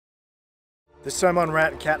This time on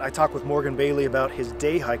Rat and Cat, I talk with Morgan Baily about his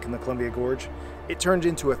day hike in the Columbia Gorge. It turned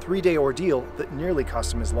into a 3-day ordeal that nearly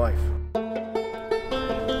cost him his life.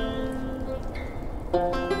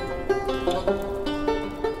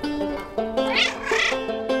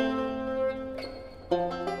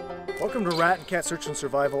 Welcome to Rat and Cat Search and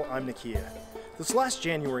Survival. I'm Nakia. This last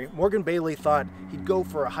January, Morgan Baily thought he'd go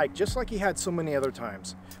for a hike just like he had so many other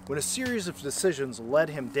times, when a series of decisions led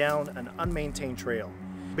him down an unmaintained trail.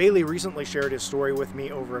 Baily recently shared his story with me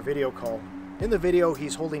over a video call. In the video,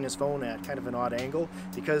 he's holding his phone at kind of an odd angle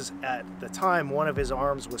because at the time, one of his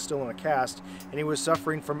arms was still in a cast and he was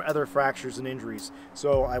suffering from other fractures and injuries.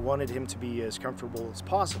 So I wanted him to be as comfortable as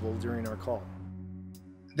possible during our call.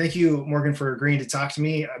 Thank you, Morgan, for agreeing to talk to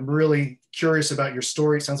me. I'm really curious about your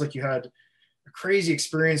story. It sounds like you had a crazy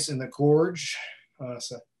experience in the gorge,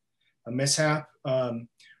 so a mishap.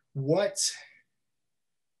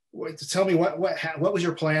 Tell me what was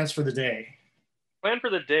your plans for the day? Plan for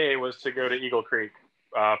the day was to go to Eagle Creek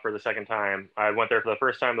for the second time. I went there for the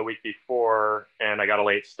first time the week before, and I got a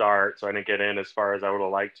late start, so I didn't get in as far as I would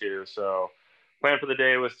have liked to. So, plan for the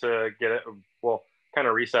day was to kind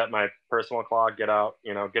of reset my personal clock, get out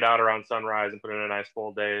around sunrise, and put in a nice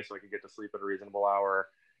full day so I could get to sleep at a reasonable hour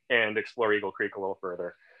and explore Eagle Creek a little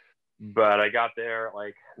further. But I got there at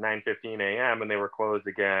like 9:15 a.m. and they were closed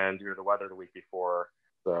again due to the weather the week before.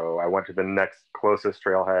 So I went to the next closest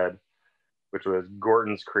trailhead, which was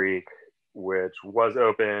Gorton's Creek, which was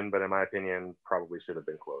open, but in my opinion, probably should have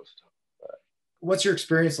been closed. What's your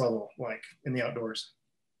experience level like in the outdoors?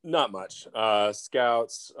 Not much.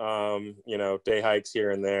 Scouts, day hikes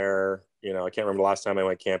here and there. I can't remember the last time I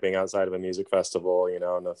went camping outside of a music festival.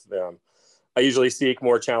 I usually seek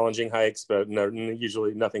more challenging hikes, but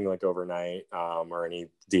usually nothing like overnight or any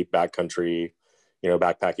deep backcountry,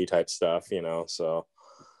 backpacky type stuff. So.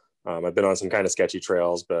 I've been on some kind of sketchy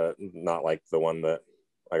trails, but not like the one that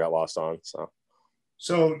I got lost on.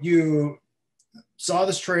 So you saw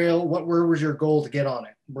this trail. Where was your goal to get on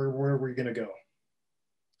it? Where were you going to go?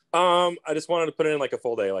 I just wanted to put in like a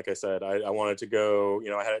full day. Like I said, I wanted to go,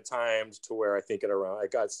 I had it timed to where I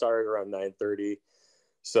got started around 9:30.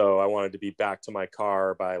 So I wanted to be back to my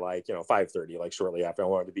car by 5:30, like shortly after. I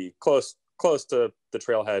wanted to be close to the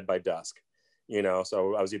trailhead by dusk.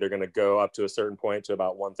 So I was either going to go up to a certain point to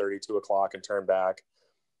about 1:30, 2 o'clock and turn back.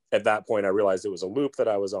 At that point, I realized it was a loop that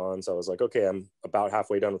I was on. So I was like, okay, I'm about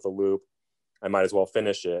halfway done with the loop. I might as well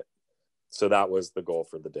finish it. So that was the goal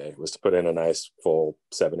for the day, was to put in a nice full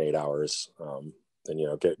 7-8 hours and,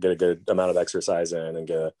 get a good amount of exercise in and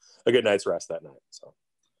get a good night's rest that night. So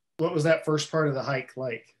what was that first part of the hike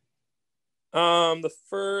like? The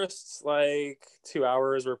first 2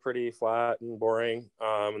 hours were pretty flat and boring.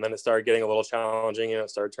 And then it started getting a little challenging, it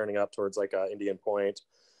started turning up towards Indian Point.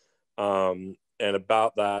 And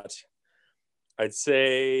about that, I'd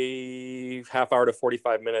say half hour to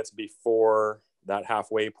 45 minutes before that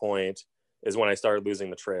halfway point is when I started losing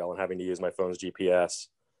the trail and having to use my phone's GPS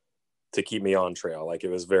to keep me on trail. It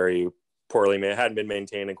was very poorly made. It hadn't been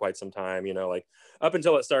maintained in quite some time, up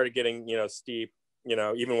until it started getting, steep.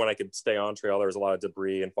 Even when I could stay on trail, there was a lot of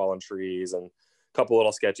debris and fallen trees and a couple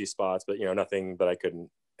little sketchy spots, but, nothing that I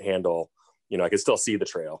couldn't handle. I could still see the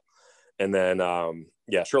trail. And then,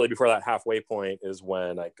 shortly before that halfway point is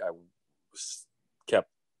when I kept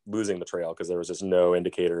losing the trail because there was just no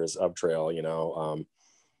indicators of trail,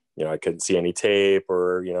 I couldn't see any tape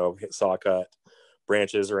or, saw cut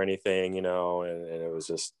branches or anything, and it was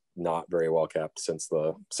just not very well kept since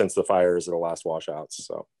the fires of the last washouts.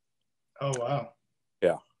 So. Oh, wow.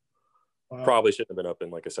 Yeah. Wow. Probably shouldn't have been open.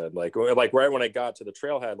 Like I said, right when I got to the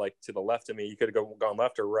trailhead, to the left of me, you could have gone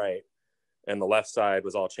left or right. And the left side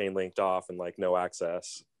was all chain linked off and no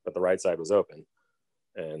access, but the right side was open.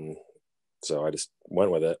 And so I just went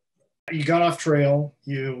with it. You got off trail.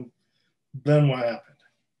 Then what happened?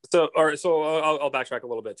 So, all right. So I'll backtrack a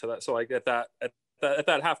little bit to that. So at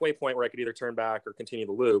that halfway point where I could either turn back or continue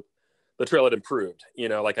the loop, the trail had improved,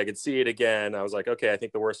 I could see it again. I was like, okay, I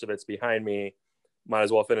think the worst of it's behind me. Might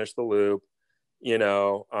as well finish the loop, and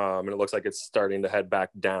it looks like it's starting to head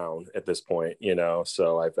back down at this point,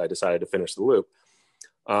 so I decided to finish the loop.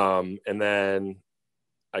 And then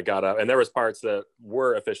I got up and there was parts that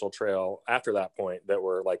were official trail after that point that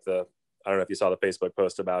were I don't know if you saw the Facebook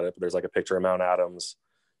post about it, but there's a picture of Mount Adams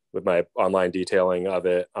with my online detailing of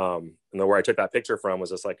it. And then where I took that picture from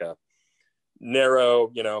was just a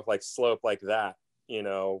narrow, slope like that,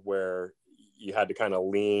 where you had to kind of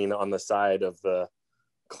lean on the side of the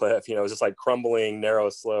cliff. It was just crumbling,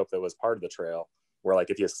 narrow slope that was part of the trail where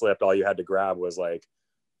if you slipped, all you had to grab was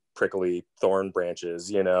prickly thorn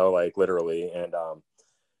branches, literally. And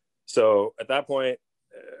so at that point,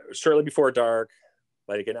 shortly before dark,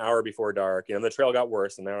 like an hour before dark, the trail got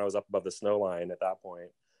worse, and then I was up above the snow line at that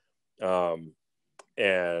point.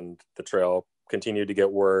 And the trail continued to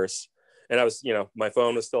get worse. And I was, my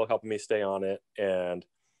phone was still helping me stay on it. And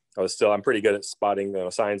I'm pretty good at spotting,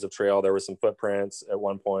 signs of trail. There were some footprints at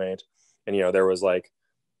one point, and, there was like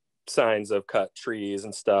signs of cut trees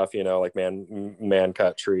and stuff, like man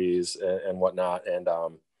cut trees and whatnot. And,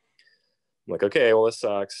 I'm like, okay, well, this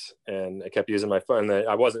sucks. And I kept using my phone. And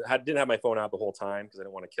I didn't have my phone out the whole time because I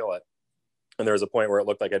didn't want to kill it. And there was a point where it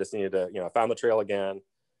looked like I just needed to, I found the trail again.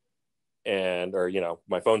 Or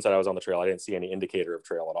my phone said I was on the trail. I didn't see any indicator of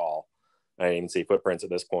trail at all. I didn't even see footprints at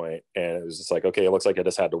this point. And it was just like, okay, it looks like I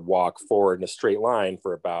just had to walk forward in a straight line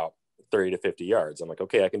for about 30 to 50 yards. I'm like,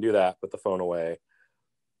 okay, I can do that. Put the phone away.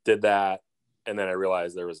 Did that. And then I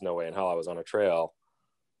realized there was no way in hell I was on a trail.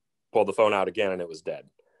 Pulled the phone out again, and it was dead.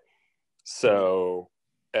 So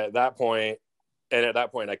at that point,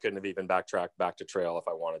 I couldn't have even backtracked back to trail if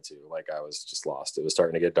I wanted to. Like, I was just lost. It was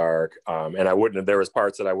starting to get dark. And there was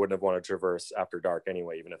parts that I wouldn't have wanted to traverse after dark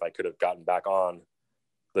anyway, even if I could have gotten back on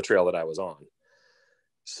the trail that I was on.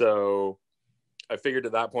 So I figured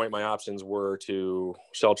at that point, my options were to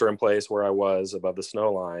shelter in place where I was above the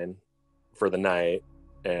snow line for the night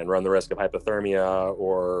and run the risk of hypothermia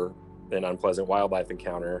or an unpleasant wildlife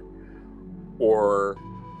encounter, or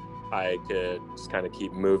I could just kind of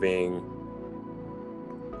keep moving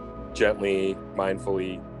gently,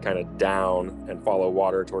 mindfully, kind of down and follow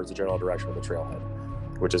water towards the general direction of the trailhead,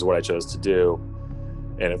 which is what I chose to do.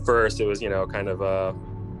 And at first it was, kind of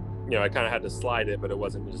I kind of had to slide it, but it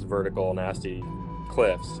wasn't just vertical, nasty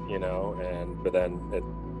cliffs, but then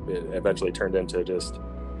it eventually turned into just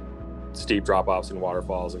steep drop-offs and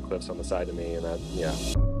waterfalls and cliffs on the side of me. And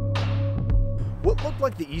What looked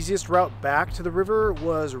like the easiest route back to the river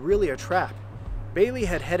was really a trap. Baily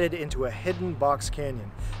had headed into a hidden box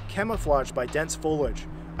canyon, camouflaged by dense foliage,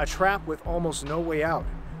 a trap with almost no way out,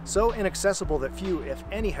 so inaccessible that few, if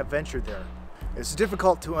any, have ventured there. It's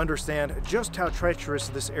difficult to understand just how treacherous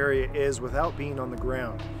this area is without being on the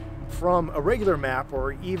ground. From a regular map,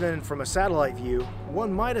 or even from a satellite view,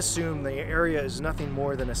 one might assume the area is nothing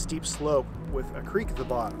more than a steep slope with a creek at the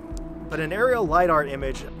bottom. But an aerial LiDAR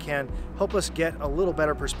image can help us get a little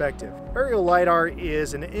better perspective. Aerial LiDAR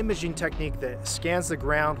is an imaging technique that scans the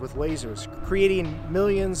ground with lasers, creating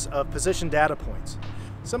millions of position data points.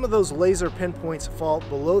 Some of those laser pinpoints fall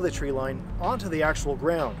below the tree line onto the actual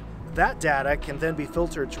ground. That data can then be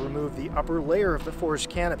filtered to remove the upper layer of the forest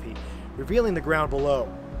canopy, revealing the ground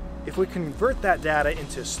below. If we convert that data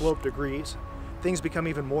into slope degrees, things become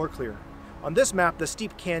even more clear. On this map, the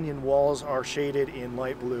steep canyon walls are shaded in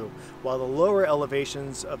light blue, while the lower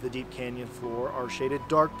elevations of the deep canyon floor are shaded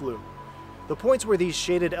dark blue. The points where these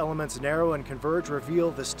shaded elements narrow and converge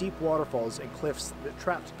reveal the steep waterfalls and cliffs that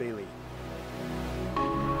trapped Baily.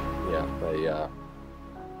 Yeah, I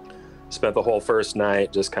spent the whole first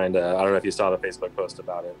night just kind of, I don't know if you saw the Facebook post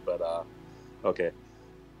about it, but okay.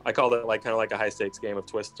 I called it kind of like a high stakes game of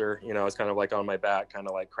Twister. It's kind of like on my back, kind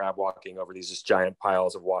of like crab walking over these just giant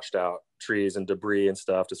piles of washed out trees and debris and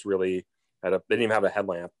stuff. Just really they didn't even have a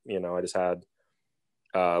headlamp. I just had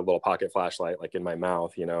a little pocket flashlight like in my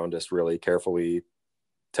mouth, and just really carefully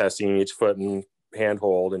testing each foot and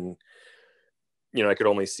handhold. And, I could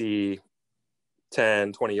only see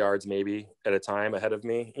 10, 20 yards maybe at a time ahead of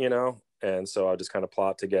me, and so I just kind of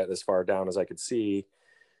plot to get as far down as I could see.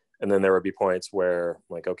 And then there would be points where I'm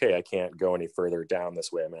like, okay, I can't go any further down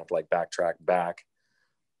this way. I'm gonna have to backtrack back,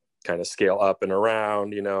 kind of scale up and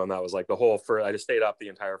around, and that was like the whole I just stayed up the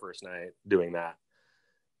entire first night doing that.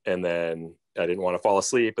 And then I didn't want to fall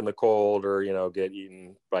asleep in the cold or, get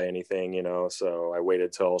eaten by anything, so I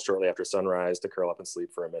waited till shortly after sunrise to curl up and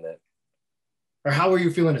sleep for a minute. Or how were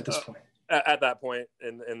you feeling at this point? At that point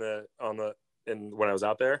when I was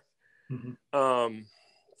out there,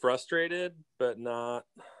 frustrated, but not.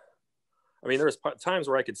 I mean, there was times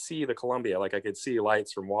where I could see the Columbia, I could see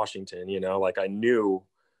lights from Washington, I knew,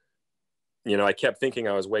 I kept thinking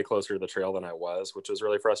I was way closer to the trail than I was, which was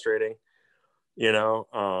really frustrating, but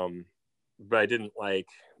I didn't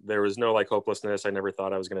there was no hopelessness. I never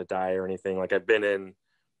thought I was going to die or anything. I've been in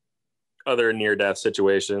other near-death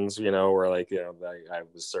situations, where I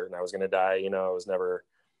was certain I was going to die, it was never,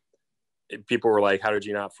 people were like, how did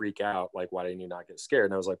you not freak out? Why didn't you not get scared?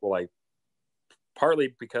 And I was like, well,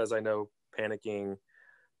 partly because I know panicking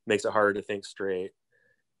makes it harder to think straight,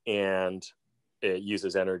 and it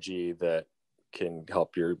uses energy that can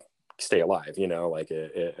help you stay alive,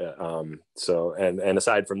 so, and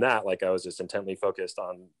aside from that, I was just intently focused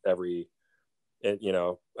on every,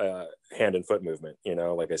 hand and foot movement,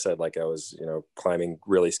 like I said, I was, climbing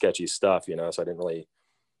really sketchy stuff, so I didn't really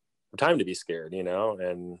time to be scared, you know?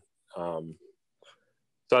 And so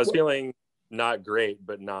I was feeling not great,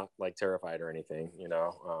 but not like terrified or anything, you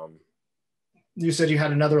know? You said you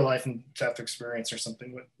had another life and death experience or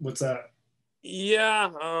something. What's that? Yeah.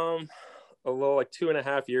 A little like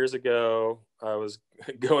 2.5 years ago, I was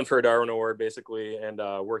going for a Darwin Award basically, and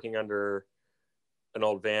working under an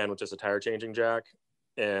old van with just a tire changing jack,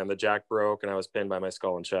 and the jack broke and I was pinned by my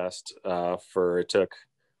skull and chest it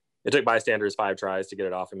took bystanders 5 tries to get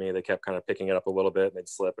it off of me. They kept kind of picking it up a little bit and they'd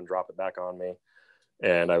slip and drop it back on me.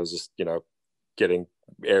 And I was just, getting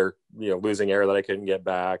air, losing air that I couldn't get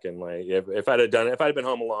back. And like, if I'd been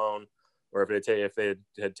home alone, or if they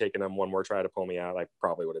had taken them one more try to pull me out, I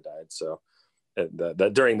probably would have died. So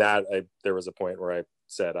during that, there was a point where I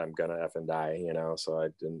said, I'm going to effing die, so I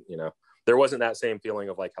didn't, there wasn't that same feeling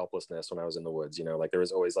of like helplessness when I was in the woods, like there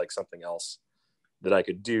was always like something else that I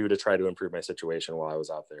could do to try to improve my situation while I was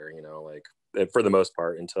out there, like for the most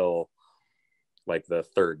part until like the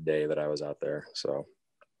 3rd day that I was out there. So,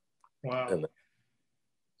 wow.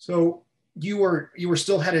 So you were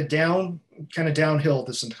still headed down, kind of downhill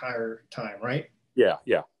this entire time, right? Yeah.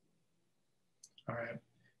 All right.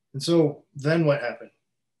 And so then what happened?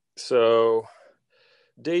 So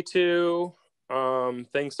day 2,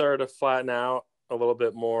 things started to flatten out a little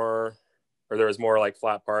bit more, or there was more like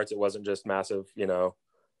flat parts. It wasn't just massive,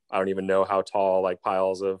 I don't even know how tall, like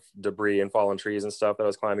piles of debris and fallen trees and stuff that I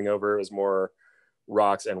was climbing over. It was more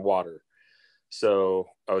rocks and water. So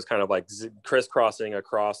I was kind of like crisscrossing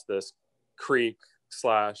across this creek /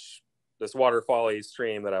 this waterfall-y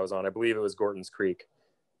stream that I was on. I believe it was Gorton's Creek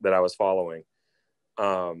that I was following.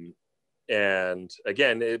 And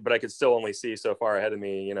again, but I could still only see so far ahead of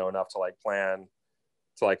me, enough to like plan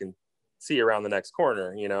so I can see around the next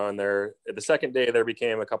corner, and the second day there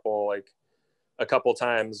became a couple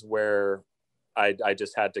times where I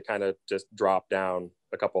just had to kind of just drop down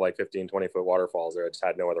a couple like 15-20 foot waterfalls there. I just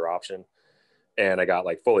had no other option. And I got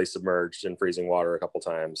like fully submerged in freezing water a couple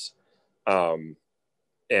times. And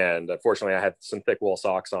unfortunately I had some thick wool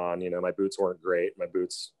socks on, my boots weren't great. My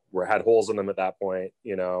boots had holes in them at that point,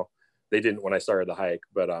 they didn't when I started the hike,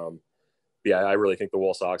 but yeah, I really think the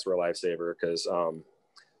wool socks were a lifesaver because so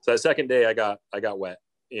that second day I got wet,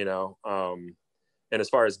 and as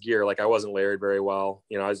far as gear, like I wasn't layered very well,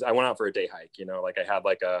 I went out for a day hike, like I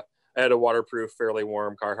had a waterproof, fairly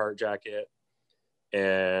warm Carhartt jacket,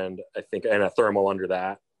 and a thermal under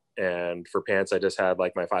that. And for pants, I just had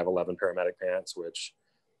like my 511 paramedic pants, which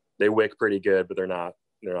they wick pretty good, but they're not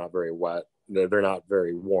very wet. They're not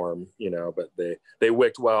very warm, but they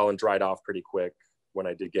wicked well and dried off pretty quick when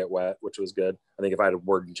I did get wet, which was good. I think if I had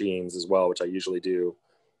worn jeans as well, which I usually do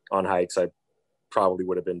on hikes, I probably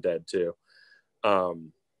would have been dead too.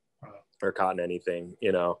 Or caught in anything,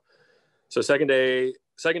 So second day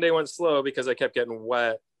went slow because I kept getting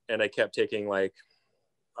wet and I kept taking like,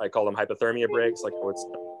 I call them hypothermia breaks. Like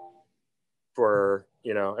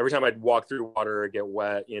every time I'd walk through water or get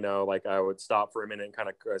wet, like I would stop for a minute and kind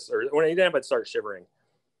of, or when I'd start shivering,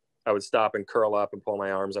 I would stop and curl up and pull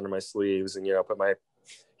my arms under my sleeves and, put my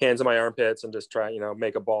hands in my armpits and just try,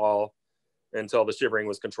 make a ball until the shivering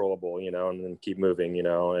was controllable, and then keep moving,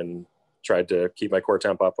 and tried to keep my core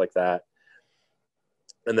temp up like that.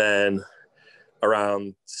 And then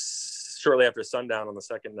around shortly after sundown on the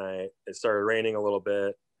second night, it started raining a little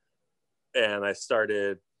bit and I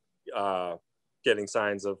started getting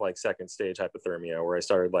signs of like second stage hypothermia, where I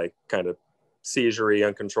started like kind of seizure-y,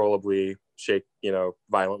 uncontrollably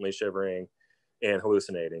violently shivering and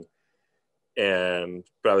hallucinating.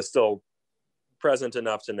 But I was still present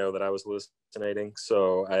enough to know that I was hallucinating.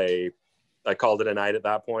 So I called it a night at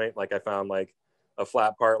that point. Like I found like a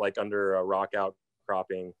flat part, like under a rock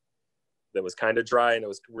outcropping that was kind of dry and it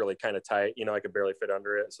was really kind of tight. I could barely fit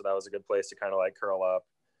under it. So that was a good place to kind of like curl up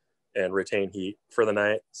and retain heat for the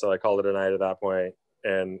night. So I called it a night at that point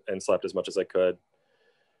and slept as much as I could.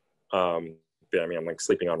 I'm like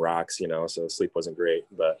sleeping on rocks, so sleep wasn't great,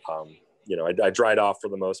 but I dried off for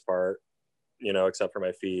the most part, except for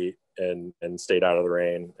my feet, and stayed out of the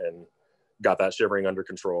rain and got that shivering under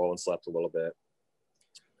control and slept a little bit.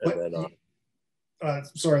 And then,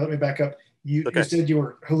 sorry, let me back up. You okay. said you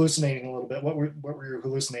were hallucinating a little bit. What were you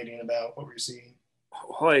hallucinating about? What were you seeing?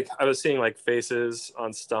 Like I was seeing like faces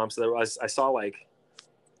on stumps. I saw like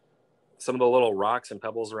some of the little rocks and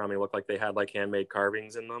pebbles around me looked like they had like handmade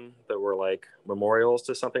carvings in them that were like memorials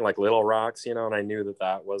to something, like little rocks, and I knew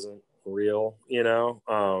that wasn't real,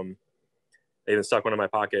 I even stuck one in my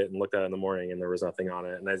pocket and looked at it in the morning and there was nothing on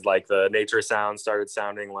it. And like the nature sound started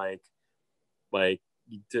sounding like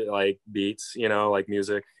beats, like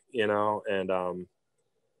music, and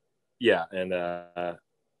yeah. And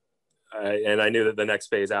and I knew that the next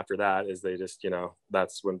phase after that is they just,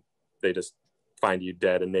 that's when they just find you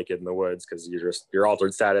dead and naked in the woods, because your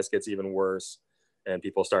altered status gets even worse, and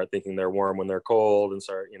people start thinking they're warm when they're cold, and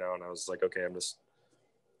start, and I was like, okay, I'm just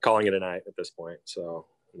calling it a night at this point. So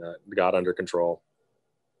that got under control.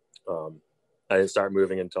 I didn't start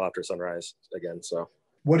moving until after sunrise again. So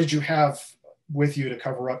what did you have with you to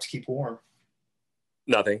cover up to keep warm?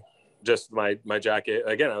 Nothing, just my jacket.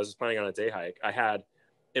 Again, I was just planning on a day hike. I had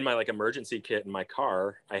in my emergency kit in my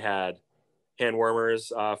car, I had hand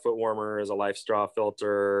warmers, foot warmers, a life straw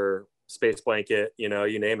filter, space blanket, you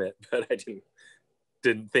name it. But I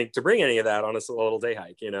didn't think to bring any of that on a little day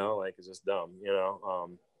hike, it's just dumb,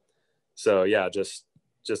 so yeah, just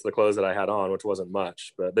the clothes that I had on, which wasn't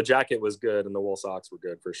much, but the jacket was good and the wool socks were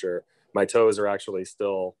good for sure. My toes are actually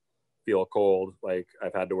still feel cold. Like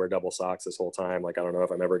I've had to wear double socks this whole time. Like, I don't know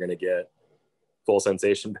if I'm ever going to get full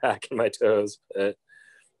sensation back in my toes. But...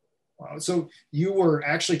 Wow. So you were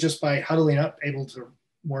actually just by huddling up able to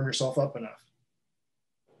warm yourself up enough?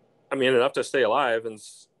 I mean, enough to stay alive and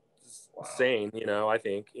sane, I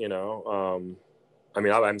think, I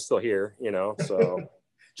mean, I'm still here, so.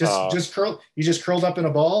 You just curled up in a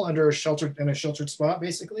ball under a sheltered spot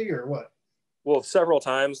basically, or what? Well, several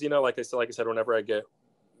times, like I said, whenever I get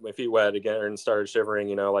my feet wet again and started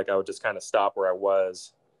shivering, I would just kind of stop where I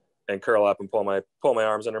was and curl up and pull my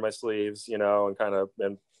arms under my sleeves, and kind of,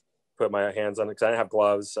 and put my hands on it, because I didn't have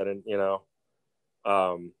gloves. I didn't,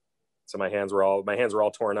 so my hands were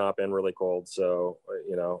all torn up and really cold. So,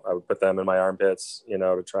 I would put them in my armpits,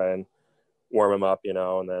 to try and warm them up,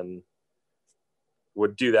 and then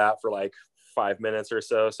would do that for 5 minutes or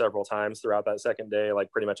so, several times throughout that second day. Like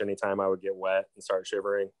pretty much any time I would get wet and start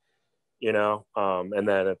shivering, and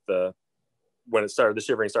then when the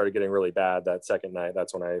shivering started getting really bad that second night,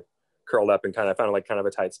 that's when I curled up and kind of found kind of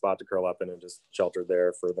a tight spot to curl up in and just sheltered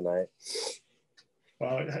there for the night.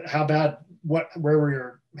 How bad? Where were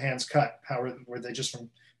your hands cut? How were they just from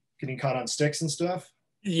getting caught on sticks and stuff?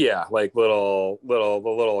 Yeah, like the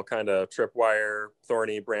little kind of tripwire,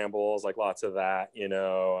 thorny brambles, like lots of that,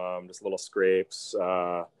 just little scrapes.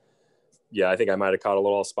 Yeah, I think I might have caught a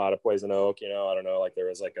little spot of poison oak, I don't know, like there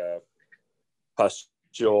was like a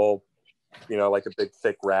pustule, like a big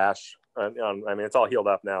thick rash. I mean, it's all healed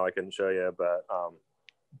up now. I couldn't show you, but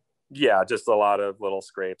yeah, just a lot of little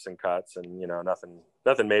scrapes and cuts, and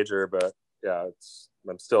nothing major, but yeah,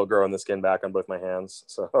 I'm still growing the skin back on both my hands.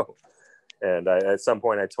 So, and at some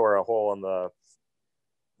point I tore a hole in the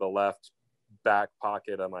left back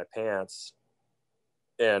pocket of my pants,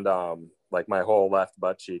 and like my whole left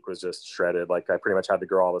butt cheek was just shredded. Like I pretty much had to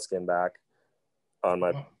grow all the skin back on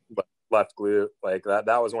my left glute. Like that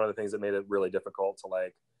was one of the things that made it really difficult to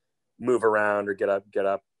move around or get up,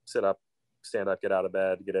 sit up, stand up, get out of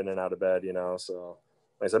bed, get in and out of bed, so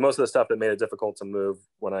like I said, most of the stuff that made it difficult to move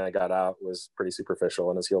when I got out was pretty superficial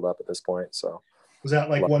and is healed up at this point. So was that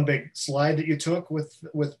one big slide that you took with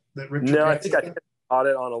that ripped? No, I think I caught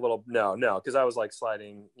it on a little, no, because I was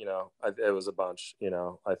sliding, it was a bunch,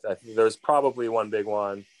 there's probably one big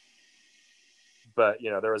one, but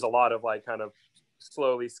there was a lot of kind of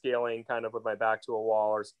slowly scaling kind of with my back to a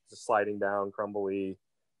wall, or just sliding down crumbly,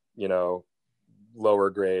 lower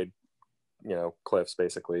grade, cliffs,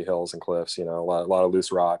 basically hills and cliffs, a lot of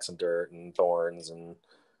loose rocks and dirt and thorns and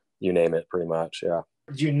you name it, pretty much. Yeah.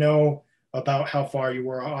 Do you know about how far you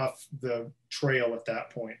were off the trail at that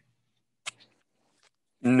point?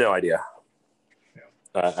 No idea.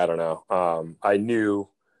 Yeah. I don't know. I knew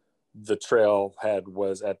the trailhead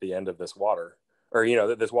was at the end of this water, or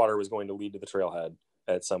that this water was going to lead to the trailhead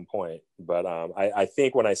at some point. But I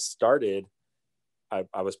think when I started,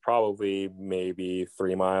 I was probably maybe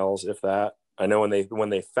 3 miles, if that. I know when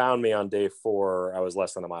they found me on day 4, I was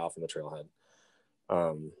less than a mile from the trailhead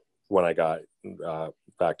when I got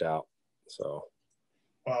backed out. So,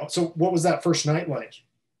 wow. So what was that first night like?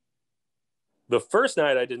 The first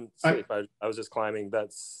night I didn't sleep. I was just climbing.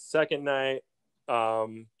 That second night,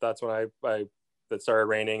 that's when it started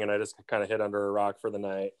raining, and I just kind of hid under a rock for the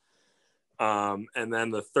night. And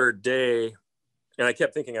then the third day, and I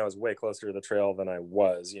kept thinking I was way closer to the trail than I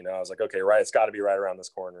was. I was like, okay, right, it's got to be right around this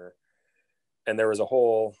corner. And there was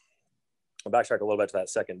I'll backtrack a little bit to that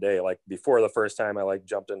second day. Like before the first time I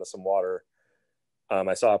jumped into some water,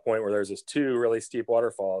 I saw a point where there's this 2 really steep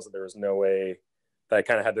waterfalls that there was no way, that I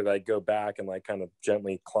kind of had to go back and kind of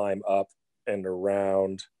gently climb up and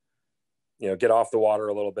around, get off the water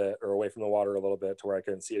a little bit, or away from the water a little bit to where I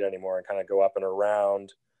couldn't see it anymore, and kind of go up and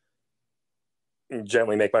around and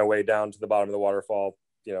gently make my way down to the bottom of the waterfall,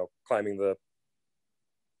 climbing the,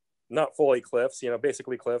 not fully cliffs,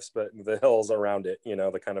 basically cliffs, but the hills around it,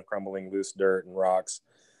 the kind of crumbling loose dirt and rocks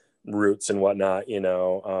roots and whatnot, you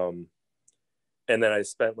know. And then I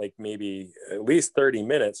spent like maybe at least 30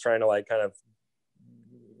 minutes trying to like kind of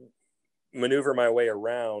maneuver my way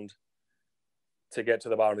around to get to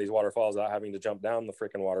the bottom of these waterfalls without having to jump down the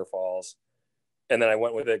freaking waterfalls. And then I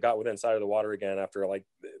went with it, got within sight of the water again after like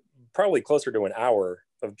probably closer to an hour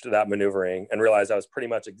of that maneuvering, and realized I was pretty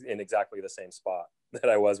much in exactly the same spot that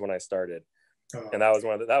I was when I started. And that was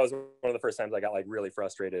one of the first times I got like really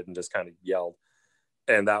frustrated and just kind of yelled.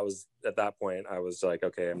 And that was at that point I was like,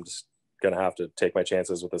 okay, I'm just gonna have to take my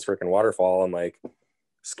chances with this freaking waterfall and like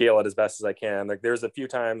scale it as best as I can. Like there's a few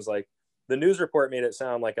times like the news report made it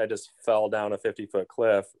sound like I just fell down a 50-foot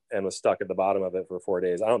cliff and was stuck at the bottom of it for 4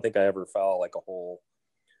 days. I don't think I ever fell like a whole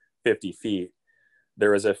 50 feet.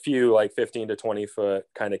 There was a few like 15 to 20 foot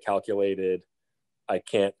kind of calculated, I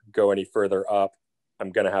can't go any further up.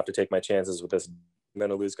 I'm going to have to take my chances with this. I'm going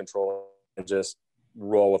to lose control and just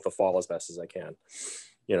roll with the fall as best as I can.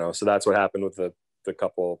 You know, so that's what happened with the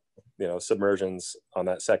couple, you know, submersions on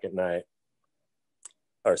that second night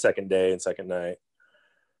or second day and second night.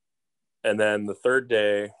 And then the third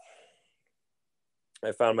day,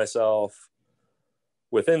 I found myself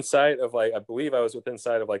within sight of like, I believe I was within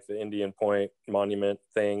sight of like the Indian Point monument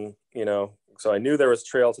thing, you know, so I knew there was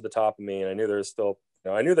trail to the top of me, and I knew there was still,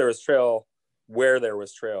 you know, I knew there was trail where there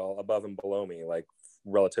was trail above and below me, like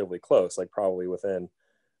relatively close, like probably within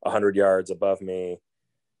 100 yards above me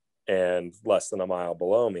and less than a mile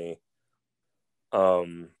below me.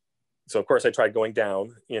 So of course I tried going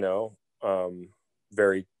down, you know,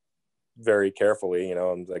 very, very carefully, you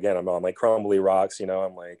know, and again, I'm on like crumbly rocks, you know,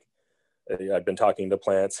 I'm like, I've been talking to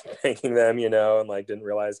plants, thanking them, you know, and like didn't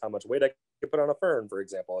realize how much weight I could put on a fern, for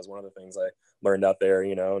example, is one of the things I learned out there,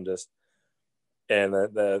 you know, and just, and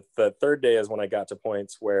the third day is when I got to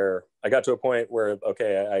points where I got to a point where,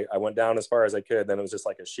 okay, I went down as far as I could. Then it was just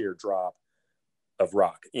like a sheer drop of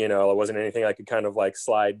rock, you know, it wasn't anything I could kind of like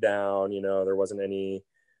slide down, you know, there wasn't any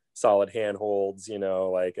solid handholds, you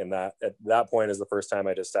know, like, and that at that point is the first time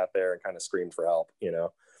I just sat there and kind of screamed for help, you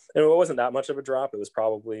know, and it wasn't that much of a drop. It was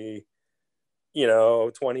probably, you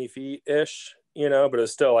know, 20 feet ish, you know, but it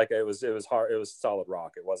was still like, it was hard. It was solid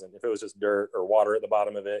rock. It wasn't, if it was just dirt or water at the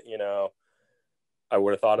bottom of it, you know, I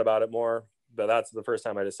would have thought about it more, but that's the first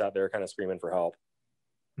time I just sat there kind of screaming for help.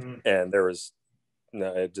 And there was,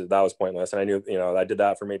 no, that was pointless. And I knew, you know, I did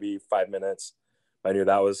that for maybe 5 minutes. I knew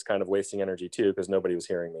that was kind of wasting energy too, because nobody was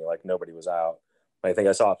hearing me, like nobody was out. I think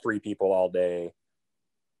I saw 3 people all day,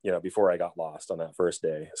 you know, before I got lost on that first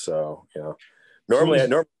day. So, you know, normally I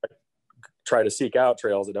try to seek out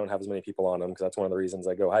trails that don't have as many people on them, because that's one of the reasons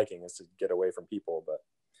I go hiking, is to get away from people.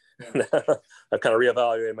 But I've kind of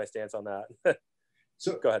reevaluated my stance on that.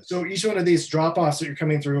 So go ahead. So each one of these drop offs that you're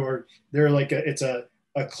coming through, or they're like it's a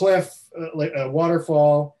cliff, like a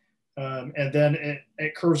waterfall, and then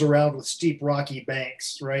it curves around with steep rocky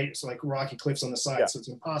banks, right? So like rocky cliffs on the side, so it's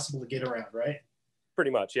impossible to get around, right? Pretty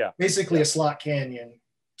much, yeah. Basically a slot canyon,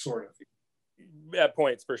 sort of. At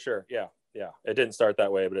points, for sure, yeah. It didn't start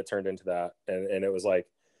that way, but it turned into that, and it was like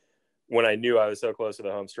when I knew I was so close to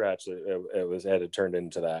the home stretch, it had turned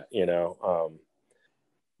into that, you know.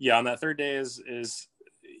 Yeah, on that third day is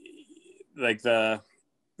like the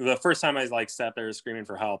first time I like sat there screaming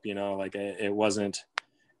for help, you know, like it wasn't,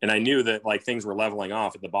 and I knew that like things were leveling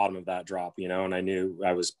off at the bottom of that drop, you know, and I knew,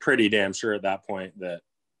 I was pretty damn sure at that point that,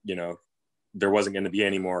 you know, there wasn't going to be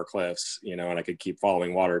any more cliffs, you know, and I could keep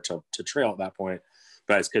following water to trail at that point,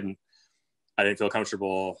 but I didn't feel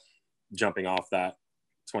comfortable jumping off that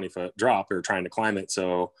 20-foot drop or trying to climb it.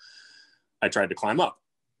 So I tried to climb up,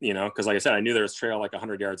 you know, because like I said, I knew there was trail like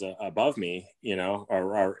 100 yards above me, you know,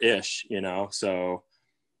 or ish, you know. So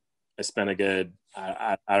I spent a good,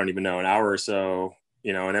 I don't even know, an hour or so,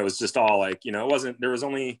 you know, and it was just all like, you know, there was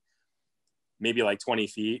only maybe like 20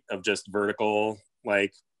 feet of just vertical,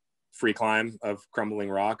 like free climb of crumbling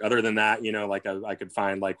rock. Other than that, you know, like I could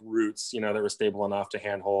find like roots, you know, that were stable enough to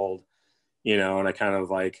handhold, you know, and I kind of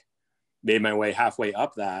like made my way halfway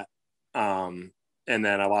up that. And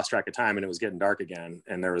then I lost track of time and it was getting dark again.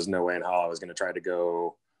 And there was no way in hell I was going to try to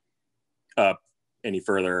go up any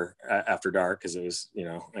further after dark, because it was, you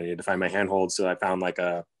know, I needed to find my handhold. So I found like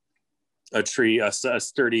a tree, a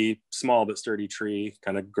sturdy, small but sturdy tree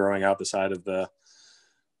kind of growing out the side of the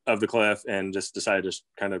cliff, and just decided to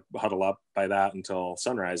kind of huddle up by that until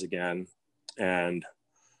sunrise again. And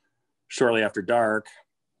shortly after dark,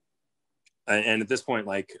 and at this point,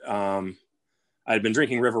 like, I'd been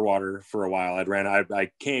drinking river water for a while.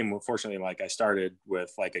 I came, fortunately, like I started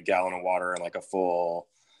with like a gallon of water and like a full,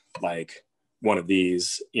 like one of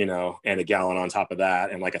these, you know, and a gallon on top of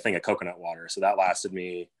that, and like a thing of coconut water. So that lasted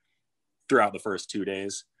me throughout the first 2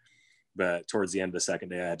 days. but towards the end of the second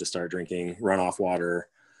day, I had to start drinking runoff water.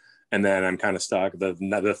 And then I'm kind of stuck.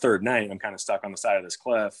 The third night, I'm kind of stuck on the side of this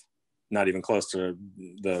cliff, not even close to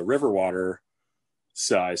the river water.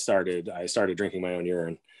 So I started drinking my own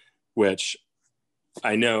urine, which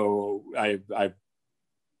I know I've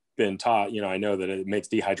been taught, I know that it makes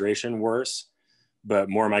dehydration worse, but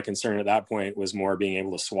more my concern at that point was more being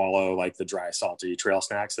able to swallow like the dry, salty trail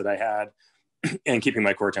snacks that I had and keeping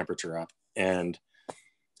my core temperature up. And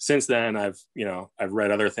since then, I've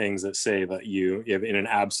read other things that say that if in an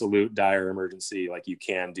absolute dire emergency, like you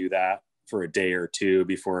can do that for a day or two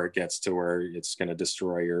before it gets to where it's going to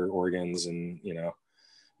destroy your organs and,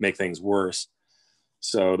 make things worse.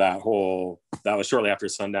 So that was shortly after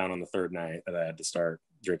sundown on the third night that I had to start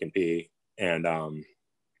drinking pee. And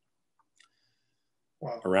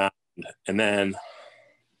around, and then,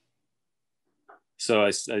 so I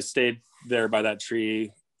stayed there by that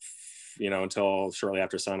tree, until shortly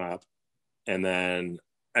after sunup. And then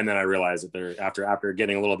I realized that after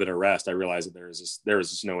getting a little bit of rest, I realized that there was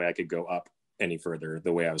just no way I could go up any further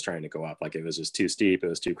the way I was trying to go up. Like it was just too steep. It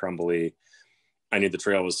was too crumbly. I knew the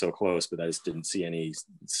trail was so close, but I just didn't see any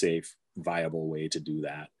safe, viable way to do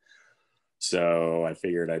that. So I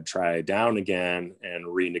figured I'd try down again and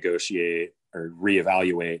renegotiate or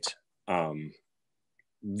reevaluate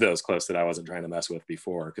those cliffs that I wasn't trying to mess with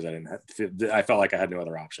before, because I felt like I had no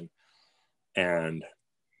other option. And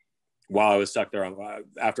while I was stuck there,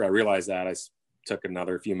 after I realized that, I took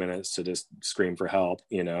another few minutes to just scream for help,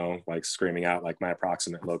 like screaming out like my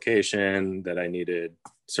approximate location that I needed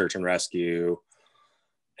search and rescue,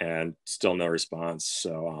 and still no response.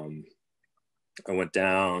 So I went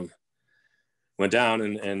down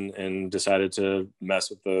and decided to mess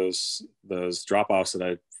with those drop-offs that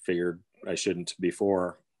I figured I shouldn't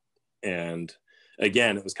before. And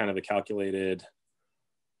again, it was kind of a calculated,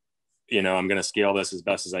 I'm going to scale this as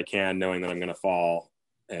best as I can, knowing that I'm going to fall,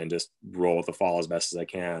 and just roll with the fall as best as I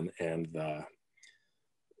can. And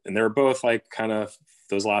they were both like kind of,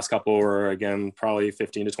 those last couple were again, probably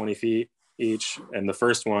 15 to 20 feet each. And the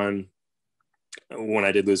first one, when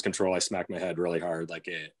I did lose control, I smacked my head really hard. Like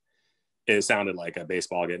it sounded like a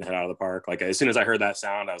baseball getting hit out of the park. Like as soon as I heard that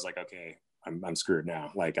sound, I was like, okay, I'm screwed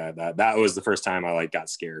now. Like that was the first time I like got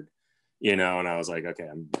scared, and I was like, okay,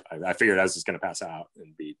 I figured I was just going to pass out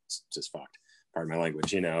and be just fucked, pardon my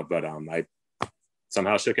language, but I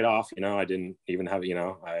somehow shook it off. I didn't even have,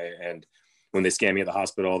 and when they scanned me at the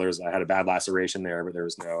hospital, I had a bad laceration there, but there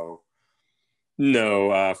was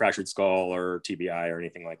no fractured skull or TBI or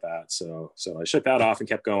anything like that. So I shook that off and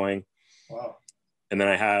kept going. Wow. And then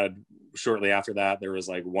I had, shortly after that, there was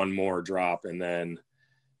like one more drop, and then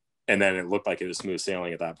it looked like it was smooth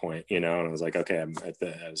sailing at that point, and I was like, okay, I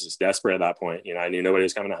was just desperate at that point. I knew nobody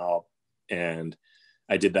was coming to help, and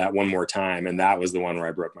I did that one more time, and that was the one where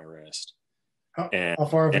I broke my wrist. How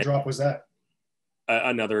far of a drop was that?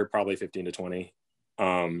 Another probably 15 to 20.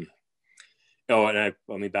 And let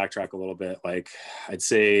me backtrack a little bit. Like I'd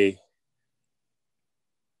say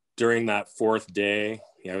during that fourth day,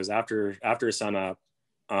 it was after sunup,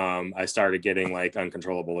 I started getting like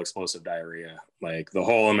uncontrollable explosive diarrhea. Like the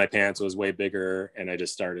hole in my pants was way bigger, and I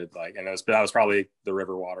just started like, and that was probably the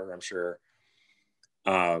river water, I'm sure.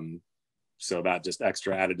 So that just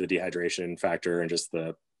extra added the dehydration factor and just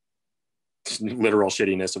the literal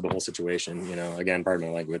shittiness of the whole situation. Again, pardon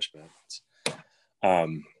my language, but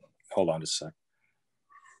hold on just a sec.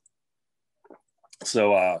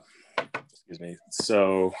 So excuse me.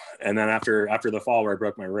 So, and then after the fall where I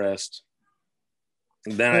broke my wrist,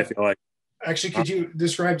 then I feel like, actually, could you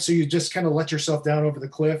describe, so you just kind of let yourself down over the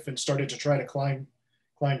cliff and started to try to climb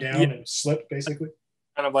down and slip, basically?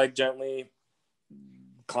 Kind of like gently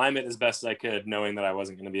climb it as best as I could, knowing that I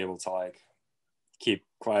wasn't going to be able to like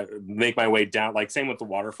make my way down. Like same with the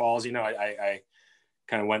waterfalls, I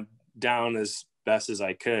kind of went down as best as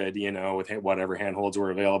I could, with whatever handholds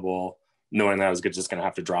were available, knowing that I was just going to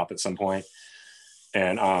have to drop at some point.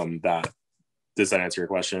 And does that answer your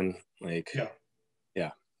question? Like, yeah.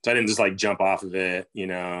 So I didn't just like jump off of it,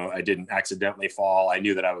 I didn't accidentally fall. I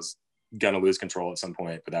knew that I was going to lose control at some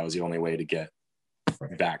point, but that was the only way to get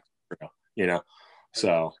back,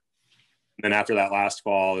 So then after that last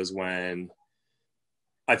fall is when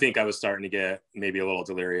I think I was starting to get maybe a little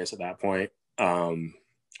delirious at that point.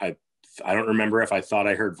 I don't remember if I thought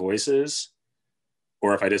I heard voices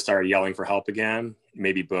or if I just started yelling for help again,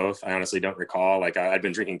 maybe both. I honestly don't recall. Like I'd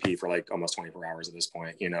been drinking pee for like almost 24 hours at this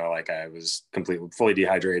point, like I was fully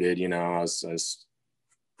dehydrated, I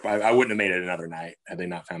wouldn't have made it another night had they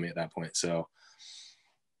not found me at that point. So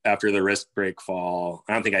after the wrist break fall,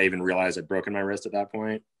 I don't think I even realized I'd broken my wrist at that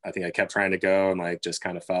point. I think I kept trying to go and like just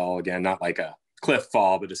kind of fell again, not like a cliff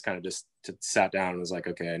fall, but just kind of just sat down and was like,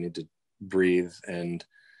 okay, I need to breathe and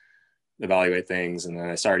evaluate things. And then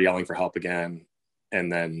I started yelling for help again.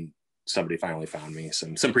 And then somebody finally found me.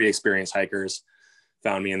 Some pretty experienced hikers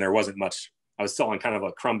found me, and there wasn't much. I was still on kind of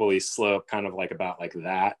a crumbly slope, kind of like about like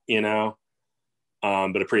that, you know,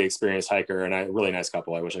 but a pretty experienced hiker and a really nice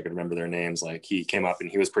couple. I wish I could remember their names. Like he came up and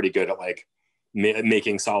he was pretty good at like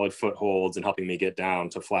making solid footholds and helping me get down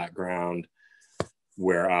to flat ground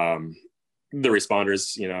where the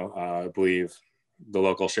responders, you know, I believe the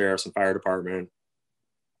local sheriffs and fire department,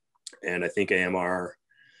 and I think AMR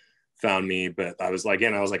found me, but I was like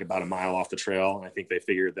about a mile off the trail. And I think they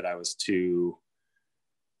figured that it was too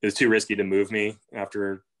risky to move me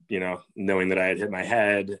after, you know, knowing that I had hit my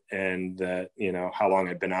head and that, you know, how long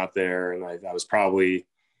I'd been out there. And I was probably,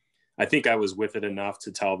 I think I was with it enough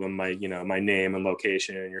to tell them my, you know, my name and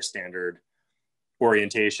location and your standard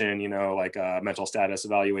orientation, you know, like mental status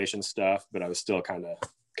evaluation stuff, but I was still kind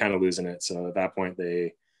of losing it. So at that point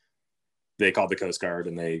they called the Coast Guard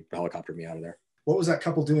and they helicoptered me out of there. What was that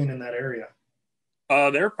couple doing in that area?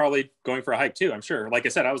 They were probably going for a hike too, I'm sure. Like I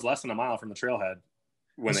said, I was less than a mile from the trailhead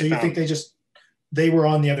when so you think they were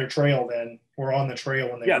on the other trail then, or on the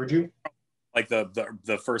trail when they heard you? Like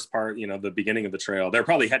the first part, you know, the beginning of the trail, they're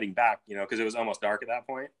probably heading back, you know, because it was almost dark at that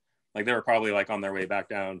point. Like they were probably like on their way back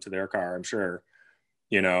down to their car, I'm sure,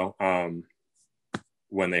 you know,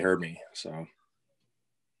 when they heard me. So,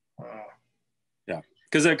 wow. Yeah.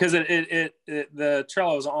 Because the trail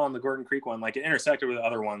I was on, the Gordon Creek one, like it intersected with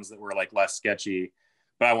other ones that were like less sketchy,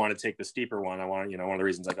 but I wanted to take the steeper one. I want, you know, one of the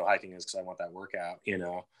reasons I go hiking is because I want that workout, you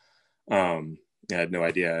know. I had no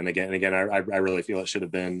idea. And again, I really feel it should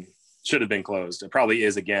have been closed. It probably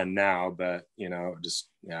is again now, but you know, just,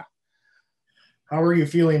 yeah. How are you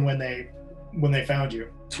feeling when they found you?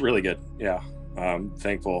 It's really good. Yeah.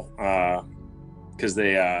 Thankful. Because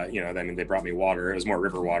they, you know, I mean, they brought me water. It was more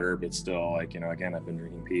river water, but still, like, you know, again, I've been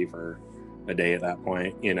drinking pee for a day at that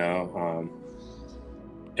point, you know,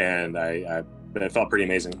 and it felt pretty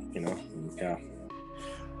amazing, you know. Yeah.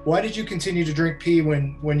 Why did you continue to drink pee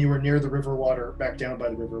when you were near the river water, back down by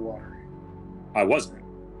the river water? I wasn't.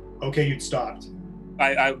 Okay, you'd stopped.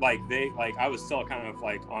 I was still kind of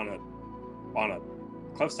like on a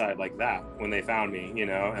cliffside like that when they found me, you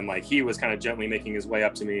know, and like he was kind of gently making his way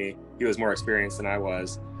up to me. He was more experienced than I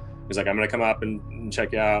was. He was like, I'm gonna come up and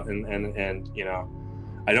check you out, and you know,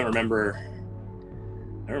 I don't remember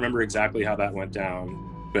exactly how that went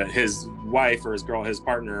down, but his wife or his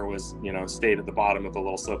partner was, you know, stayed at the bottom of the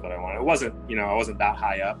little slope that I wanted. It wasn't, you know, I wasn't that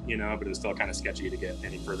high up, you know, but it was still kind of sketchy to get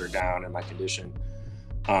any further down in my condition.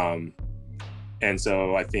 And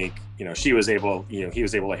so I think, you know, he was able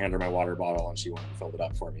to hand her my water bottle, and she went and filled it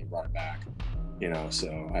up for me and brought it back, you know,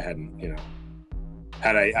 so I hadn't, you know,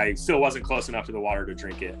 I still wasn't close enough to the water to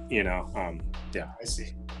drink it, you know. Yeah. I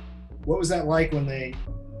see. What was that like when they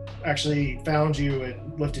actually found you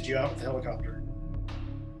and lifted you out with the helicopter?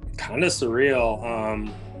 Kind of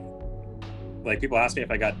surreal. Like people asked me if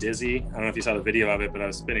I got dizzy. I don't know if you saw the video of it, but I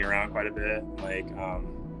was spinning around quite a bit. Like,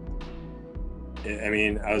 I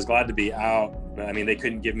mean, I was glad to be out, but I mean, they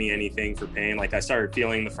couldn't give me anything for pain. Like I started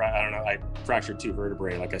feeling I fractured 2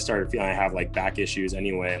 vertebrae. Like I started feeling I have like back issues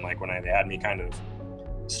anyway. And like when they had me kind of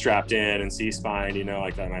strapped in and C-spined, you know,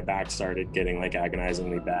 like that, my back started getting like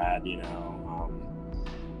agonizingly bad, you know.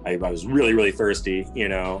 I was really, really thirsty, you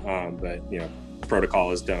know, but you know,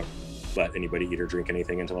 protocol is don't let anybody eat or drink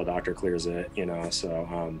anything until a doctor clears it, you know.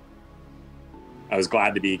 So I was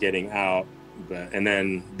glad to be getting out. And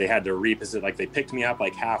then they had to reposition, like they picked me up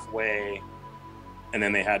like halfway, and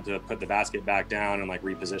then they had to put the basket back down and like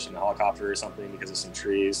reposition the helicopter or something because of some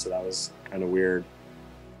trees. So that was kind of weird.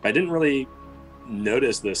 I didn't really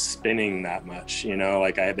notice the spinning that much, you know,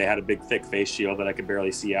 like they had a big thick face shield that I could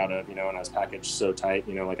barely see out of, you know, and I was packaged so tight,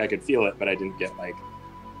 you know, like I could feel it, but I didn't get like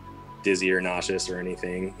dizzy or nauseous or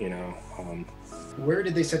anything, you know. Where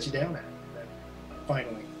did they set you down at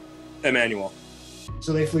finally? Emmanuel.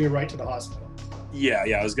 So they flew you right to the hospital? Yeah.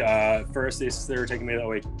 I was first they were taking me to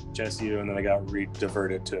OHSU, and then I got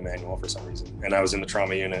diverted to Emmanuel for some reason, and I was in the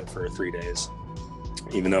trauma unit for 3 days,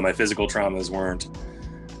 even though my physical traumas weren't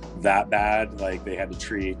that bad. Like they had to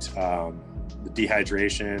treat the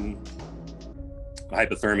dehydration,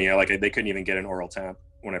 hypothermia. Like they couldn't even get an oral temp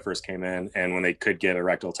when I first came in, and when they could get a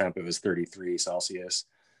rectal temp, it was 33 Celsius,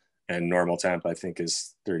 and normal temp I think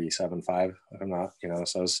is 37.5 if I'm not, you know.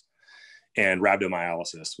 So and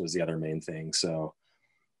rhabdomyolysis was the other main thing. So,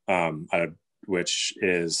 which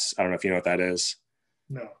is, I don't know if you know what that is.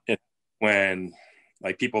 No. When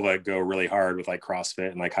like people that go really hard with like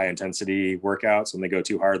CrossFit and like high intensity workouts, when they go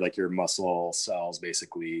too hard, like your muscle cells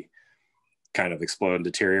basically kind of explode and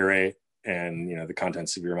deteriorate. and, you know, the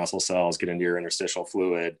contents of your muscle cells get into your interstitial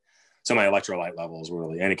fluid. So my electrolyte levels were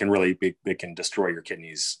really, and it can destroy your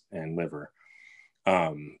kidneys and liver.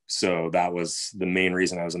 So that was the main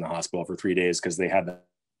reason I was in the hospital for 3 days, because they had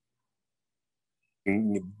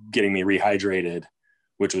getting me rehydrated,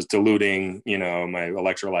 which was diluting, you know, my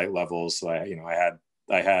electrolyte levels. So I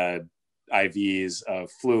had IVs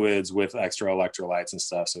of fluids with extra electrolytes and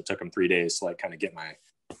stuff. So it took them 3 days to like kind of get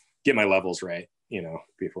my levels right, you know,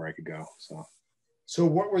 before I could go. So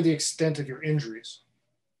what were the extent of your injuries?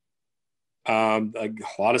 A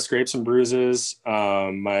lot of scrapes and bruises.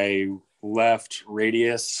 My left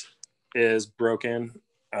radius is broken,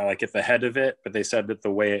 like at the head of it, but they said that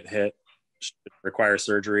the way it hit should require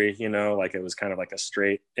surgery, you know, like it was kind of like a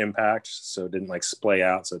straight impact, so it didn't like splay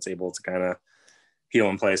out, so it's able to kind of heal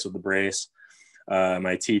in place with the brace.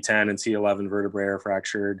 My T10 and T11 vertebrae are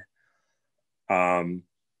fractured,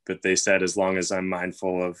 but they said as long as I'm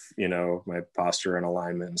mindful of, you know, my posture and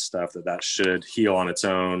alignment and stuff, that should heal on its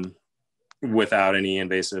own without any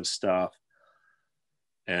invasive stuff.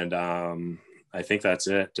 And I think that's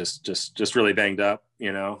it. Just really banged up,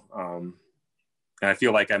 you know. And I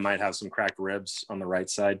feel like I might have some cracked ribs on the right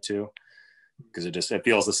side too, because it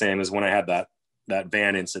feels the same as when I had that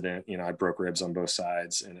van incident. You know, I broke ribs on both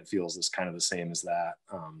sides, and it feels this kind of the same as that.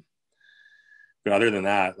 But other than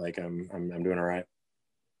that, like I'm doing all right.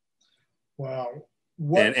 Wow.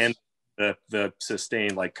 And the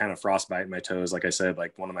sustained like kind of frostbite in my toes, like I said,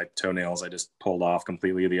 like one of my toenails I just pulled off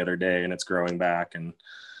completely the other day, and it's growing back. And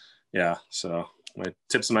yeah, so my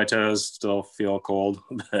tips of my toes still feel cold,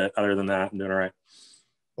 but other than that, I'm doing all right.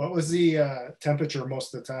 What was the temperature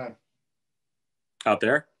most of the time out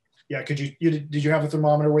there? Yeah, did you have a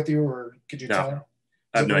thermometer with you, or could you no, tell?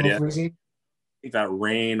 I have no idea. Freezing? I think that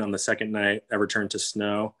rain on the second night ever turned to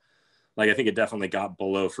snow. Like I think it definitely got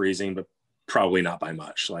below freezing, but probably not by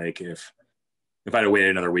much. Like if I'd have waited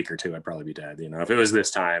another week or two, I'd probably be dead. You know, if it was this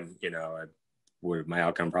time, you know, my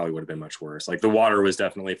outcome probably would have been much worse. Like the water was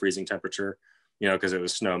definitely freezing temperature, you know, because it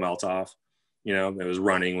was snow melt off. You know, it was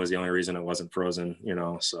running was the only reason it wasn't frozen. You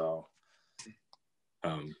know, so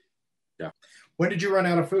yeah. When did you run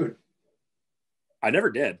out of food? I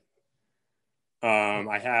never did.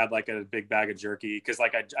 I had like a big bag of jerky because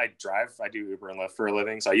like I drive, I do Uber and Lyft for a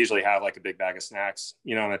living. So I usually have like a big bag of snacks,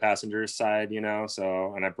 you know, on my passenger's side, you know,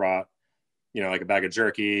 so, and I brought, you know, like a bag of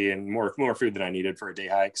jerky and more food than I needed for a day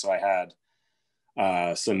hike. So I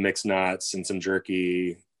had some mixed nuts and some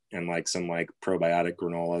jerky and like some like probiotic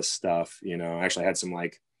granola stuff, you know. I actually had some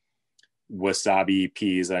like wasabi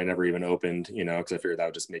peas that I never even opened, you know, because I figured that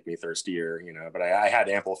would just make me thirstier, you know, but I had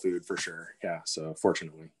ample food for sure. Yeah. So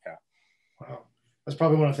fortunately, yeah. Wow. That's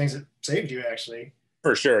probably one of the things that saved you, actually.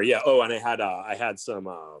 For sure. Yeah. Oh, and I had some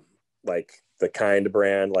like the Kind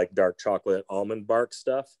brand, like dark chocolate almond bark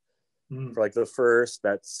stuff for like the first,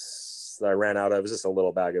 I ran out of. It was just a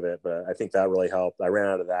little bag of it, but I think that really helped. I ran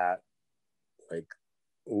out of that like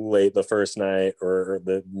late the first night or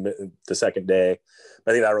the second day.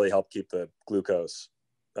 I think that really helped keep the glucose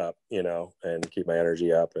up, you know, and keep my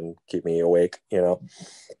energy up and keep me awake, you know.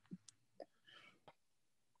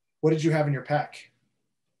 What did you have in your pack?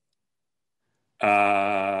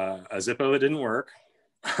 A Zippo that didn't work,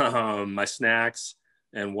 my snacks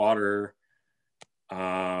and water,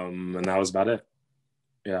 and that was about it.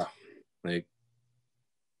 Yeah. Like,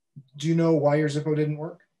 do you know why your Zippo didn't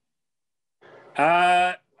work?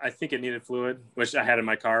 I think it needed fluid, which I had in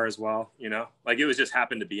my car as well, you know, like it was just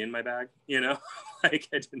happened to be in my bag, you know, like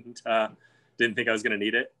I didn't think I was going to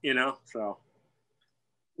need it, you know, so.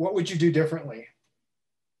 What would you do differently?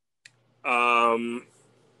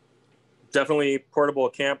 Definitely portable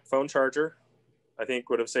camp phone charger, I think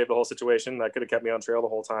would have saved the whole situation. That could have kept me on trail the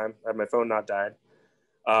whole time had my phone not died.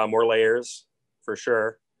 More layers for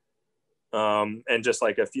sure. And just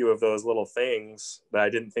like a few of those little things that I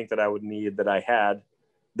didn't think that I would need that I had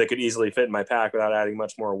that could easily fit in my pack without adding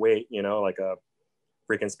much more weight, you know, like a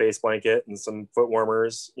freaking space blanket and some foot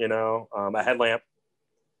warmers, you know, a headlamp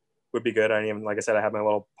would be good. Like I said, I had my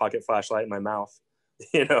little pocket flashlight in my mouth,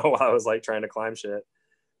 you know, while I was like trying to climb shit.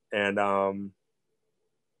 And trying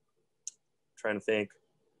to think.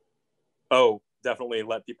 Oh, definitely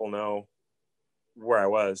let people know where I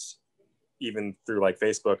was, even through like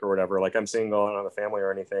Facebook or whatever. Like I'm single, I don't have a family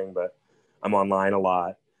or anything, but I'm online a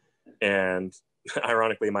lot. And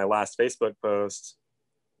ironically, my last Facebook post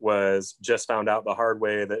was just found out the hard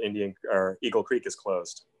way that Eagle Creek is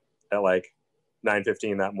closed at like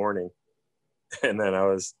 9:15 that morning. And then I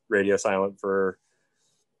was radio silent for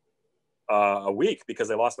a week because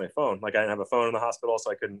I lost my phone. Like I didn't have a phone in the hospital,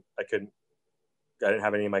 so I didn't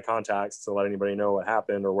have any of my contacts to let anybody know what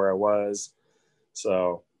happened or where I was.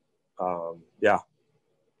 So Yeah.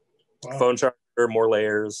 Wow. Phone charger, more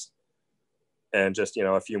layers, and just, you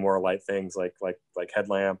know, a few more light things like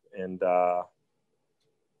headlamp and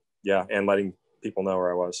yeah, and letting people know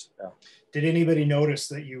where I was. Yeah. Did anybody notice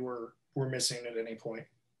that you were missing at any point?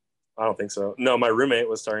 I don't think so. No, my roommate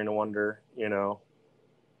was starting to wonder, you know,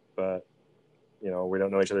 but you know, we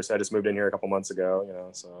don't know each other. So I just moved in here a couple months ago, you know,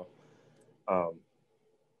 so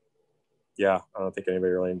yeah, I don't think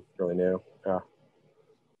anybody really knew. Yeah.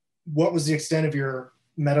 What was the extent of your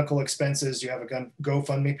medical expenses? Do you have a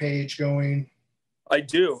GoFundMe page going? I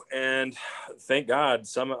do, and thank God,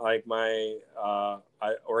 some like my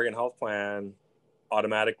Oregon Health Plan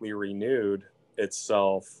automatically renewed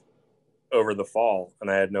itself over the fall, and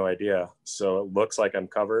I had no idea. So it looks like I'm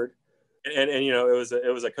covered. And you know, it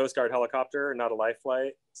was a Coast Guard helicopter, not a life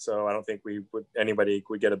flight. So I don't think anybody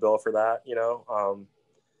would get a bill for that. You know,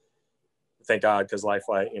 thank God, because life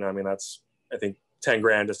flight. You know, I mean, that's I think 10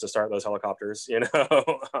 grand just to start those helicopters. You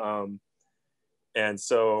know. And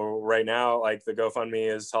so right now, like the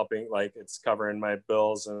GoFundMe is helping, like it's covering my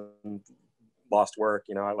bills and lost work.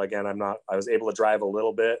 You know, again, I was able to drive a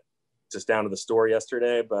little bit just down to the store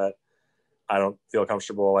yesterday, but I don't feel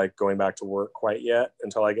comfortable like going back to work quite yet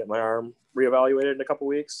until I get my arm reevaluated in a couple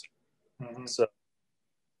weeks. Mm-hmm. So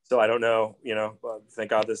I don't know, you know, thank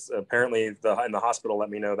God this apparently in the hospital let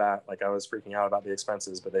me know that, like I was freaking out about the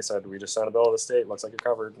expenses, but they said, we just sent a bill to the state. Looks like you're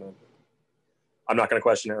covered. And I'm not going to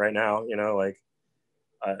question it right now, you know, like,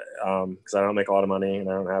 because I don't make a lot of money and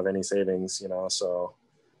I don't have any savings, you know, so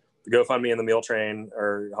the GoFundMe and the meal train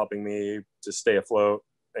are helping me to stay afloat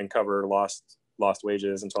and cover lost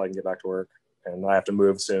wages until I can get back to work. And I have to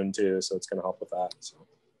move soon too, so it's going to help with that. So.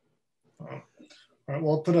 All right,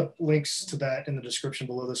 well, I'll put up links to that in the description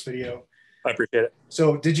below this video. I appreciate it.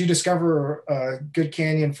 So did you discover a good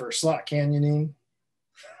canyon for slot canyoning?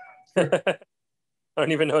 I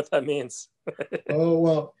don't even know what that means. Oh,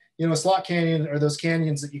 well, you know, slot canyon are those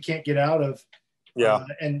canyons that you can't get out of. Yeah.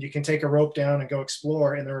 And you can take a rope down and go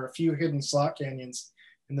explore. And there are a few hidden slot canyons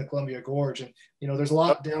in the Columbia Gorge. And, you know, there's a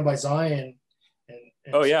lot down by Zion. And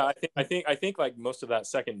oh yeah, I think like most of that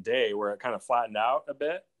second day where it kind of flattened out a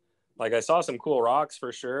bit. Like I saw some cool rocks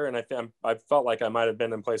for sure, and I felt like I might have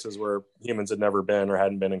been in places where humans had never been or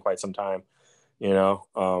hadn't been in quite some time. You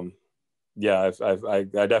know, yeah, I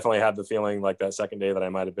definitely had the feeling like that second day that I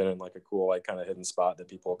might have been in like a cool like kind of hidden spot that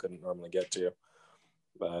people couldn't normally get to.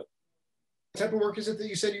 But what type of work is it that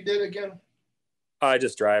you said you did again? I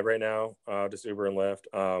just drive right now, just Uber and Lyft.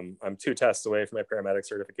 I'm 2 tests away from my paramedic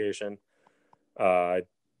certification. I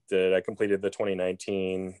completed the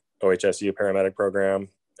 2019 OHSU paramedic program.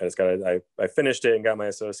 I finished it and got my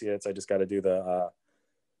associates. I just got to do the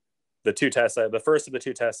 2 tests. The first of the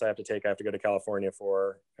 2 tests I have to take, I have to go to California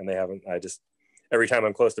for, and they haven't. Every time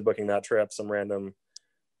I'm close to booking that trip, some random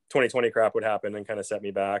 2020 crap would happen and kind of set me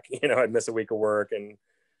back. You know, I'd miss a week of work, and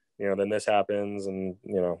you know, then this happens, and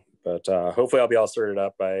you know. But hopefully, I'll be all sorted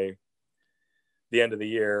up by the end of the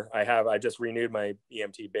year. I just renewed my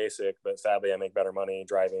EMT basic, but sadly, I make better money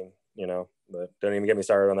driving. You know, but don't even get me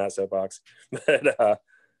started on that soapbox. But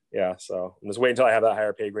yeah, so I'm just waiting until I have that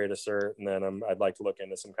higher pay grade cert, and then I'd like to look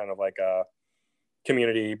into some kind of like a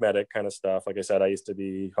community medic kind of stuff. Like I said, I used to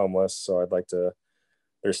be homeless, so I'd like to.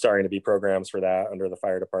 There's starting to be programs for that under the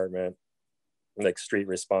fire department, like street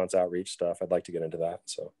response outreach stuff. I'd like to get into that.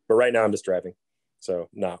 So, but right now I'm just driving, so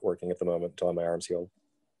not working at the moment until my arm's healed.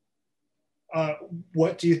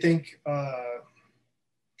 What do you think?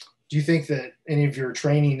 Do you think that any of your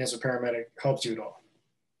training as a paramedic helps you at all?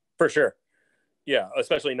 For sure. Yeah,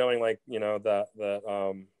 especially knowing like, you know, the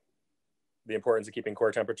importance of keeping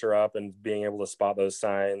core temperature up and being able to spot those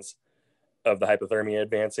signs of the hypothermia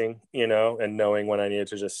advancing, you know, and knowing when I needed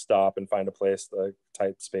to just stop and find a place, the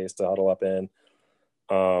tight space to huddle up in.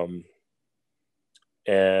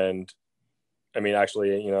 And I mean,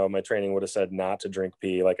 actually, you know, my training would have said not to drink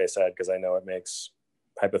pee, like I said, because I know it makes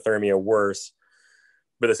hypothermia worse.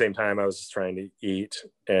 But at the same time, I was just trying to eat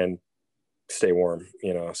and stay warm,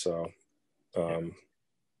 you know, so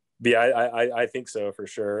yeah, I think so for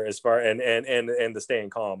sure. As far and the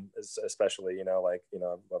staying calm, especially, you know, like, you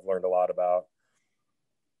know, I've learned a lot about,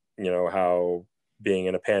 you know, how being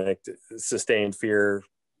in a panicked, sustained fear,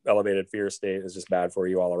 elevated fear state is just bad for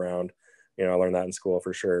you all around. You know, I learned that in school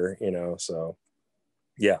for sure, you know, so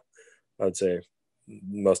yeah, I would say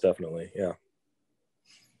most definitely. Yeah.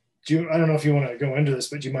 I don't know if you want to go into this,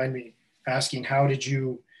 but do you mind me asking, how did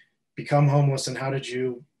you become homeless and how did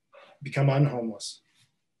you become unhomeless?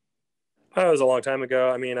 It was a long time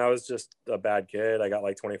ago. I mean, I was just a bad kid. I got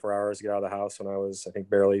like 24 hours to get out of the house when I was, I think,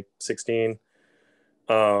 barely 16.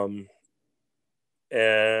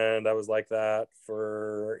 And I was like that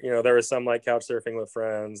for, you know, there was some like couch surfing with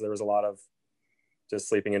friends. There was a lot of just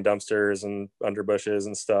sleeping in dumpsters and under bushes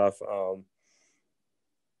and stuff.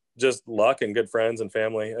 Just luck and good friends and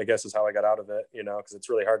family, I guess, is how I got out of it, you know, because it's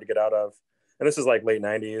really hard to get out of. And this is like late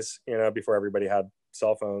 90s, you know, before everybody had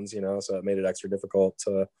cell phones, you know, so it made it extra difficult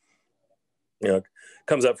to, you know,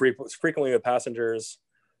 comes up frequently with passengers,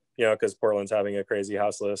 you know, because Portland's having a crazy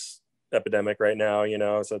houseless epidemic right now, you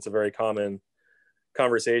know, so it's a very common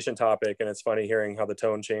conversation topic. And it's funny hearing how the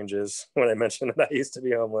tone changes when I mention that I used to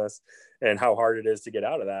be homeless and how hard it is to get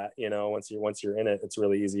out of that. You know, once you're in it, it's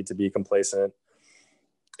really easy to be complacent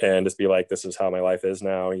and just be like, this is how my life is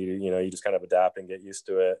now. You know, you just kind of adapt and get used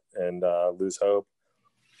to it and lose hope.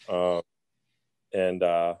 But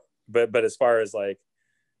as far as like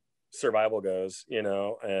survival goes, you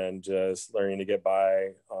know, and just learning to get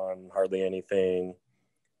by on hardly anything,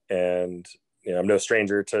 and you know, I'm no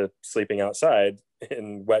stranger to sleeping outside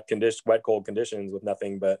in wet, cold conditions with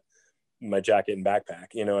nothing but my jacket and backpack,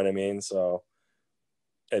 you know what I mean? So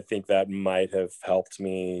I think that might have helped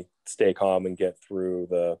me stay calm and get through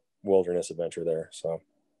the wilderness adventure there. So,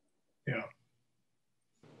 yeah.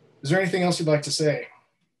 Is there anything else you'd like to say?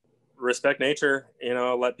 Respect nature, you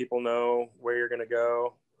know, let people know where you're going to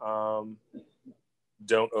go.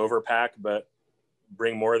 Don't overpack, but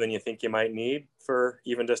bring more than you think you might need for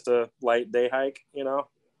even just a light day hike, you know.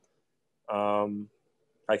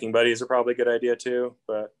 Hiking buddies are probably a good idea too,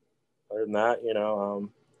 but other than that, you know,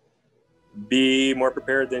 be more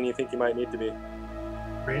prepared than you think you might need to be.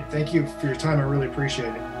 Great. Thank you for your time. I really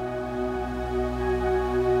appreciate it.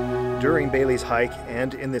 During Baily's hike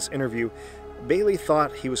and in this interview, Baily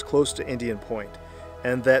thought he was close to Indian Point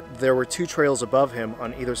and that there were 2 trails above him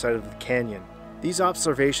on either side of the canyon. These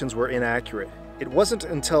observations were inaccurate. It wasn't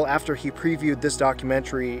until after he previewed this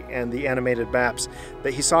documentary and the animated maps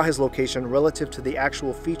that he saw his location relative to the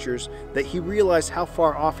actual features that he realized how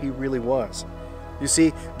far off he really was. You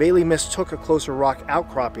see, Baily mistook a closer rock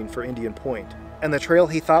outcropping for Indian Point, and the trail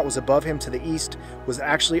he thought was above him to the east was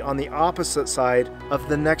actually on the opposite side of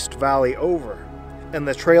the next valley over. And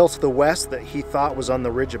the trail to the west that he thought was on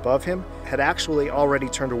the ridge above him had actually already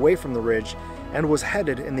turned away from the ridge and was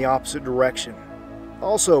headed in the opposite direction.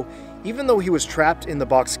 Also, even though he was trapped in the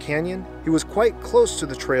box canyon, he was quite close to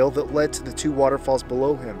the trail that led to the 2 waterfalls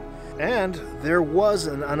below him. And there was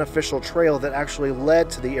an unofficial trail that actually led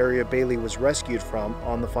to the area Baily was rescued from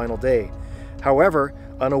on the final day. However,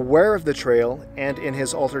 unaware of the trail and in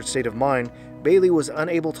his altered state of mind, Baily was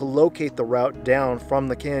unable to locate the route down from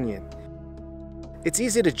the canyon. It's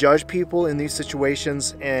easy to judge people in these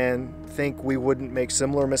situations and think we wouldn't make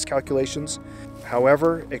similar miscalculations.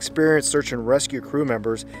 However, experienced search and rescue crew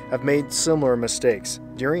members have made similar mistakes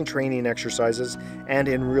during training exercises and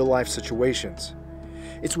in real-life situations.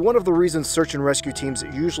 It's one of the reasons search and rescue teams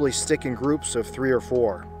usually stick in groups of 3 or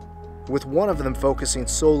 4, with one of them focusing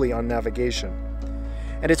solely on navigation.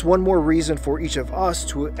 And it's one more reason for each of us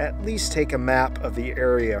to at least take a map of the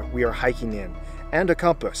area we are hiking in and a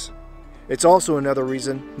compass. It's also another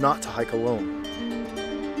reason not to hike alone.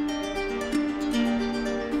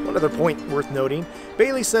 One other point worth noting,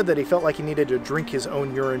 Baily said that he felt like he needed to drink his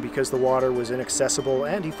own urine because the water was inaccessible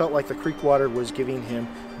and he felt like the creek water was giving him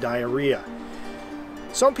diarrhea.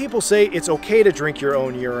 Some people say it's okay to drink your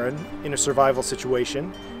own urine in a survival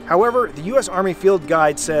situation. However, the U.S. Army Field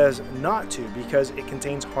Guide says not to because it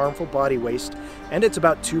contains harmful body waste and it's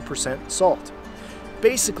about 2% salt.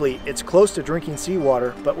 Basically, it's close to drinking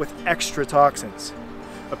seawater, but with extra toxins.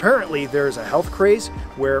 Apparently, there's a health craze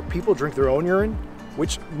where people drink their own urine,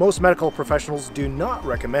 which most medical professionals do not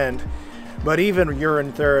recommend, but even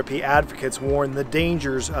urine therapy advocates warn the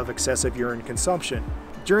dangers of excessive urine consumption.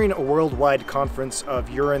 During a worldwide conference of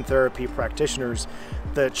urine therapy practitioners,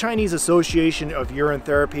 the Chinese Association of Urine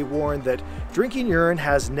Therapy warned that drinking urine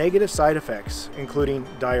has negative side effects, including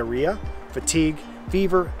diarrhea, fatigue,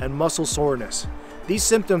 fever, and muscle soreness. These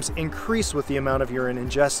symptoms increase with the amount of urine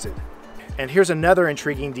ingested. And here's another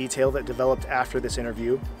intriguing detail that developed after this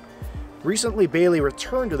interview. Recently, Baily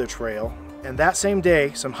returned to the trail, and that same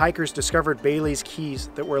day, some hikers discovered Baily's keys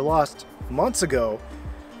that were lost months ago.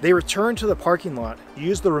 They returned to the parking lot,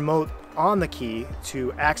 used the remote on the key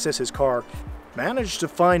to access his car, managed to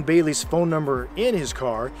find Baily's phone number in his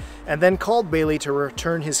car, and then called Baily to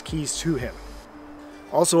return his keys to him.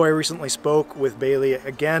 Also, I recently spoke with Baily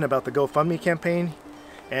again about the GoFundMe campaign,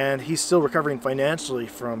 and he's still recovering financially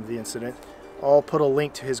from the incident. I'll put a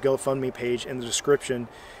link to his GoFundMe page in the description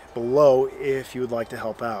below if you would like to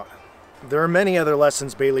help out. There are many other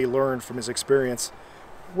lessons Baily learned from his experience.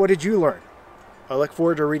 What did you learn? I look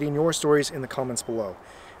forward to reading your stories in the comments below.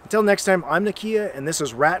 Until next time, I'm Nakia, and this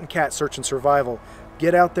is Rat and Cat Search and Survival.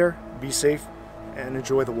 Get out there, be safe, and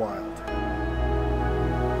enjoy the wild.